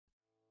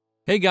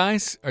Hey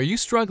guys, are you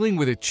struggling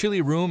with a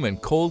chilly room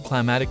and cold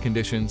climatic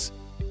conditions?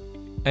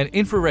 An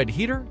infrared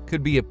heater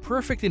could be a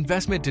perfect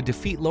investment to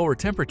defeat lower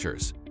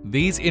temperatures.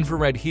 These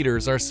infrared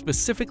heaters are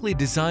specifically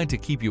designed to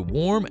keep you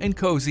warm and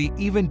cozy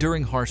even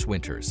during harsh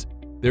winters.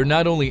 They're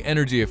not only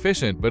energy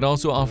efficient but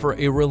also offer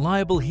a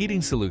reliable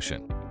heating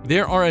solution.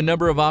 There are a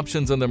number of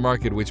options on the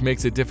market which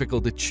makes it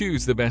difficult to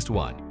choose the best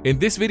one. In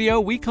this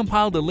video, we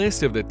compiled a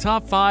list of the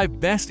top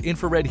 5 best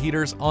infrared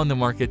heaters on the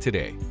market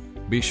today.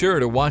 Be sure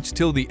to watch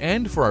till the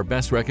end for our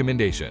best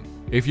recommendation.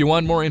 If you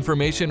want more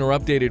information or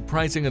updated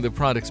pricing of the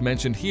products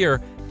mentioned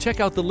here, check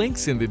out the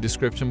links in the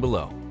description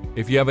below.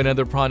 If you have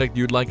another product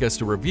you'd like us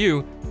to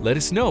review, let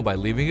us know by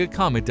leaving a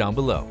comment down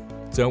below.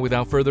 So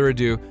without further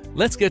ado,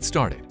 let's get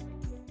started.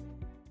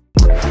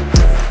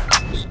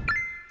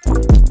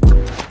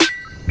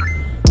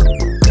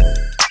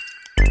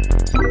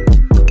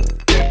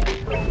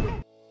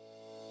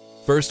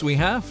 First we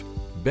have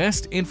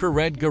Best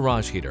Infrared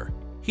Garage Heater.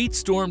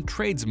 HeatStorm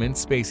Tradesman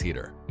Space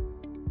Heater.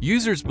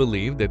 Users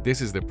believe that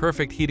this is the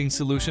perfect heating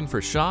solution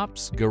for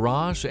shops,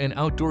 garage, and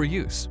outdoor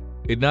use.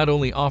 It not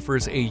only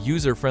offers a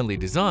user-friendly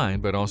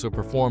design, but also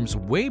performs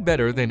way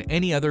better than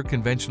any other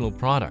conventional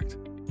product.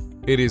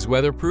 It is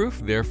weatherproof,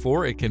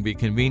 therefore it can be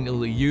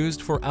conveniently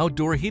used for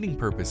outdoor heating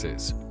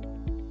purposes.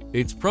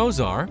 Its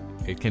pros are,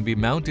 it can be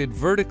mounted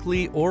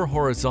vertically or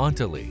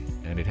horizontally,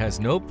 and it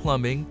has no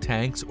plumbing,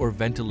 tanks, or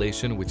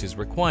ventilation which is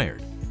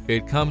required.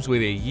 It comes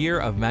with a year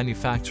of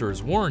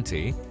manufacturer's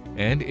warranty,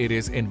 and it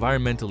is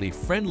environmentally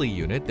friendly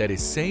unit that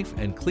is safe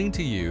and clean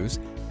to use,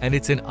 and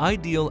it's an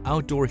ideal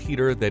outdoor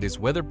heater that is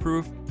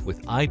weatherproof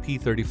with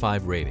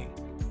IP35 rating.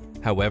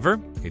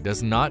 However, it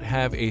does not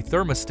have a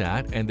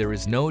thermostat and there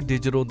is no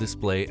digital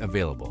display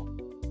available.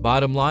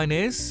 Bottom line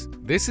is,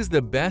 this is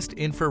the best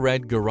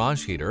infrared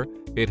garage heater.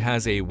 It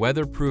has a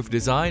weatherproof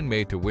design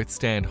made to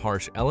withstand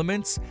harsh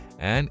elements,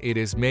 and it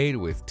is made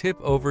with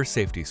tip-over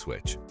safety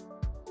switch.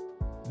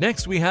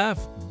 Next we have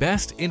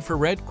Best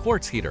Infrared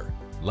Quartz Heater,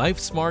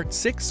 LifeSmart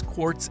 6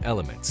 Quartz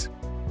Elements.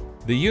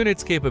 The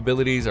unit's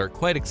capabilities are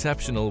quite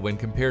exceptional when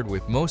compared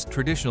with most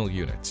traditional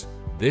units.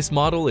 This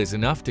model is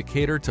enough to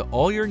cater to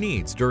all your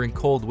needs during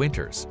cold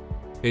winters.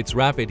 Its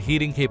rapid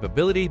heating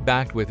capability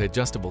backed with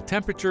adjustable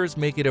temperatures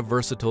make it a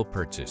versatile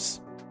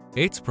purchase.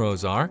 Its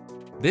pros are,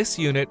 this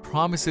unit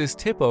promises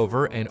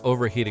tip-over and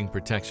overheating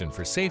protection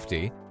for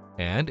safety,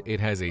 and it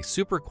has a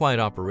super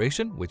quiet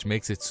operation which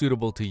makes it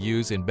suitable to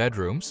use in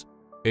bedrooms.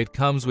 It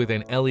comes with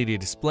an LED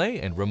display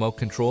and remote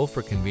control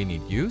for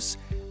convenient use,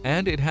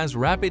 and it has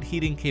rapid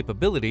heating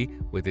capability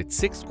with its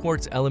 6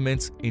 quartz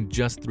elements in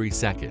just 3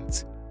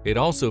 seconds. It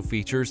also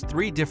features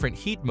 3 different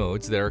heat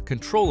modes that are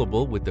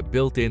controllable with the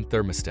built-in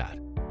thermostat.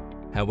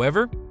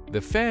 However,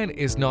 the fan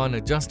is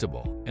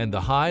non-adjustable, and the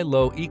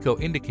high-low eco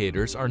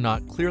indicators are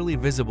not clearly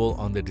visible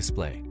on the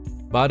display.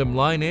 Bottom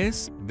line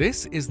is,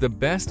 this is the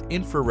best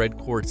infrared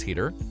quartz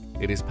heater.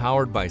 It is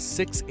powered by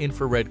 6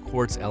 infrared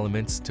quartz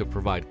elements to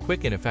provide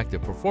quick and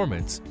effective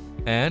performance,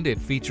 and it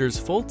features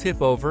full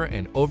tip-over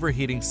and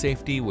overheating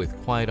safety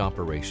with quiet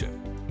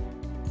operation.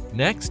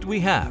 Next we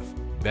have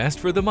Best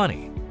for the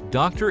Money,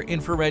 Dr.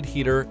 Infrared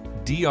Heater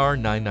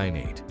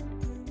DR998.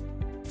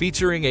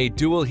 Featuring a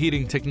dual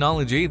heating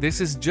technology,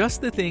 this is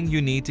just the thing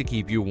you need to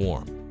keep you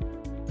warm.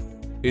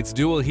 Its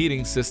dual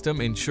heating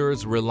system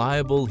ensures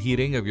reliable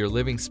heating of your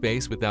living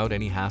space without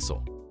any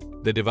hassle.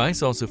 The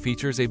device also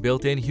features a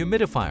built-in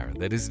humidifier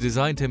that is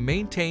designed to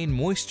maintain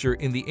moisture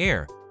in the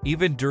air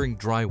even during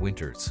dry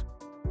winters.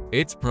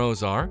 Its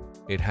pros are,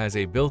 it has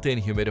a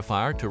built-in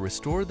humidifier to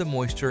restore the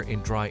moisture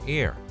in dry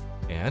air,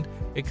 and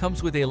it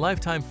comes with a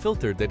lifetime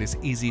filter that is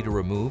easy to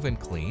remove and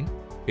clean.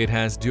 It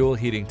has dual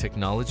heating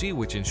technology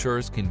which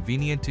ensures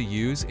convenient to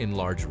use in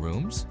large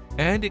rooms,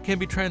 and it can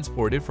be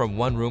transported from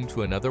one room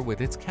to another with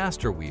its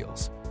caster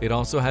wheels. It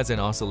also has an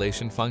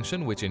oscillation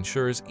function which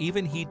ensures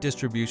even heat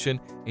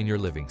distribution in your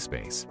living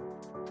space.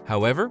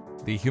 However,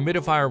 the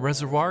humidifier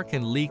reservoir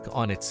can leak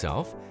on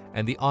itself,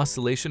 and the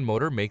oscillation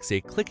motor makes a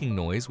clicking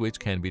noise which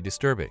can be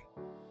disturbing.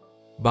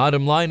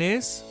 Bottom line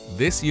is,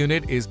 this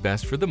unit is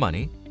best for the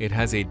money. It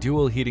has a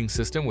dual heating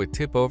system with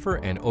tip-over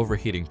and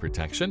overheating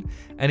protection,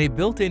 and a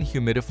built-in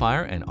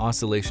humidifier and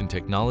oscillation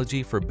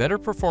technology for better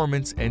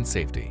performance and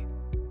safety.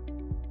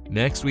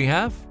 Next we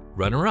have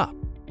runner-up,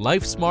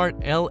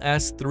 LifeSmart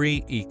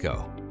LS3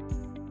 Eco.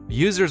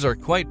 Users are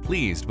quite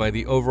pleased by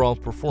the overall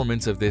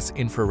performance of this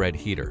infrared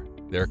heater.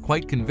 They're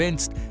quite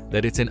convinced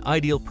that it's an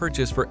ideal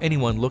purchase for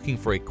anyone looking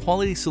for a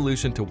quality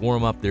solution to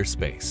warm up their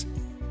space.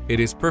 It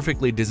is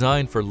perfectly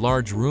designed for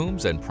large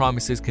rooms and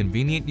promises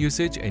convenient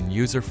usage and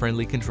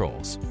user-friendly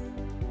controls.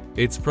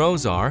 Its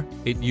pros are,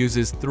 it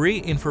uses 3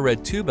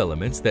 infrared tube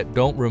elements that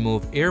don't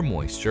remove air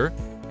moisture,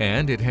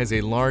 and it has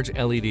a large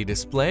LED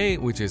display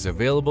which is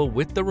available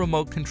with the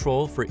remote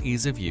control for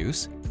ease of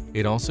use.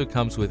 It also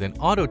comes with an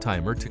auto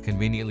timer to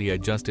conveniently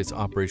adjust its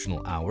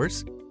operational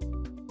hours.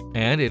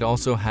 And it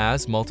also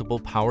has multiple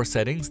power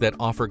settings that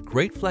offer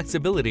great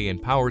flexibility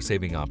and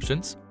power-saving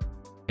options.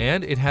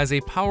 And it has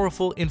a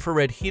powerful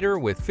infrared heater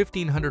with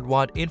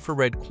 1500-watt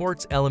infrared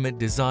quartz element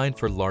designed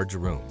for large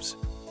rooms.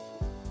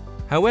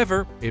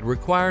 However, it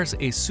requires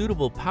a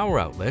suitable power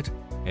outlet,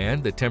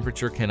 and the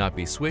temperature cannot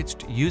be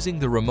switched using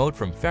the remote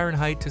from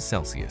Fahrenheit to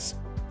Celsius.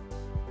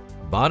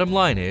 Bottom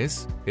line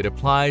is, it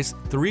applies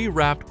 3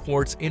 wrapped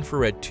quartz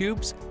infrared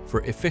tubes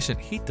for efficient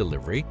heat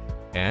delivery,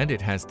 and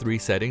it has 3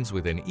 settings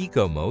with an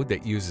eco mode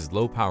that uses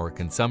low power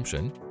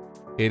consumption.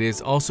 It is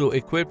also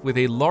equipped with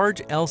a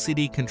large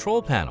LCD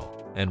control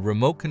panel and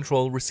remote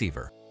control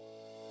receiver.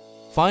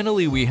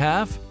 Finally, we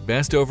have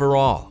Best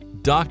Overall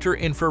Dr.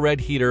 Infrared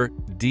Heater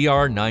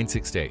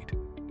DR968.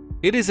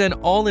 It is an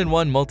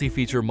all-in-one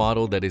multi-feature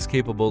model that is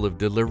capable of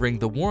delivering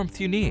the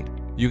warmth you need.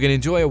 You can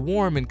enjoy a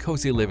warm and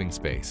cozy living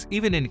space,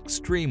 even in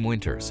extreme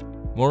winters.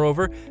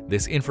 Moreover,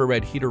 this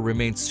infrared heater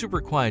remains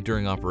super quiet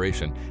during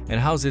operation and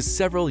houses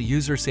several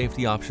user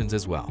safety options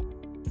as well.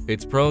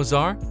 Its pros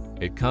are,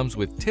 it comes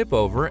with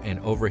tip-over and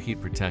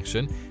overheat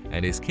protection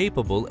and is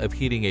capable of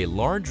heating a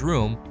large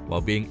room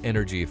while being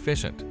energy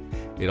efficient.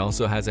 It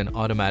also has an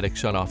automatic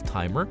shut-off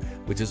timer,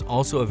 which is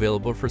also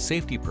available for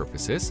safety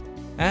purposes,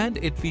 and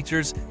it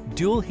features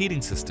dual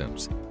heating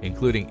systems,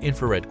 including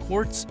infrared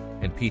quartz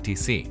and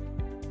PTC.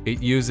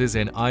 It uses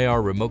an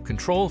IR remote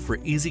control for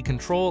easy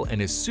control and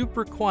is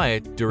super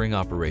quiet during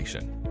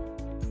operation.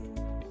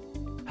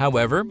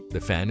 However,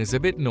 the fan is a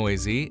bit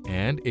noisy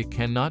and it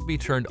cannot be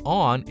turned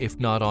on if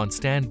not on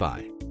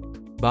standby.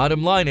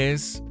 Bottom line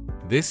is,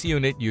 this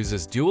unit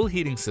uses dual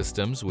heating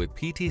systems with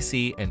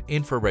PTC and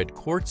infrared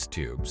quartz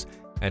tubes,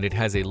 and it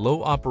has a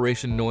low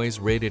operation noise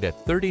rated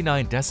at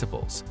 39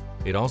 decibels.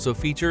 It also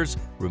features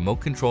remote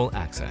control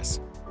access.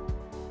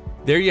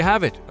 There you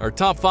have it, our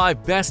top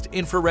 5 best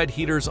infrared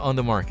heaters on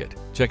the market.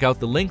 Check out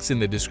the links in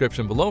the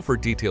description below for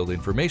detailed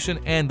information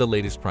and the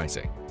latest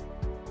pricing.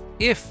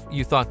 If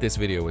you thought this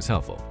video was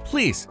helpful,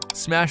 please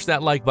smash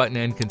that like button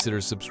and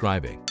consider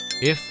subscribing.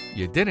 If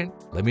you didn't,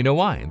 let me know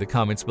why in the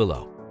comments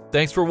below.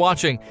 Thanks for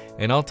watching,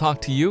 and I'll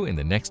talk to you in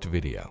the next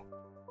video.